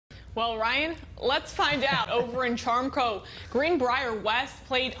Well, Ryan, let's find out. Over in Charmco, Greenbrier West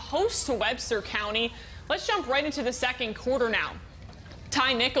played host to Webster County. Let's jump right into the second quarter now.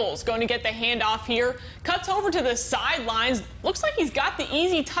 Ty Nichols going to get the handoff here. Cuts over to the sidelines. Looks like he's got the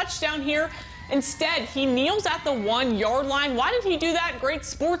easy touchdown here. Instead, he kneels at the 1-yard line. Why did he do that? Great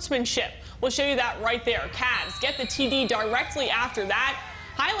sportsmanship. We'll show you that right there. Cavs get the TD directly after that.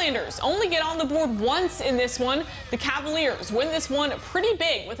 Highlanders only get on the board once in this one. The Cavaliers win this one pretty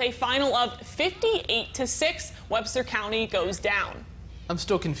big with a final of 58-6. Webster County goes down. I'm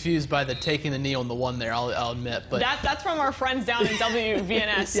still confused by the taking the knee on the one there, I'll admit. But that's from our friends down in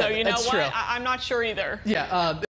WVNS, so yeah, you know what? True. I'm not sure either. Yeah.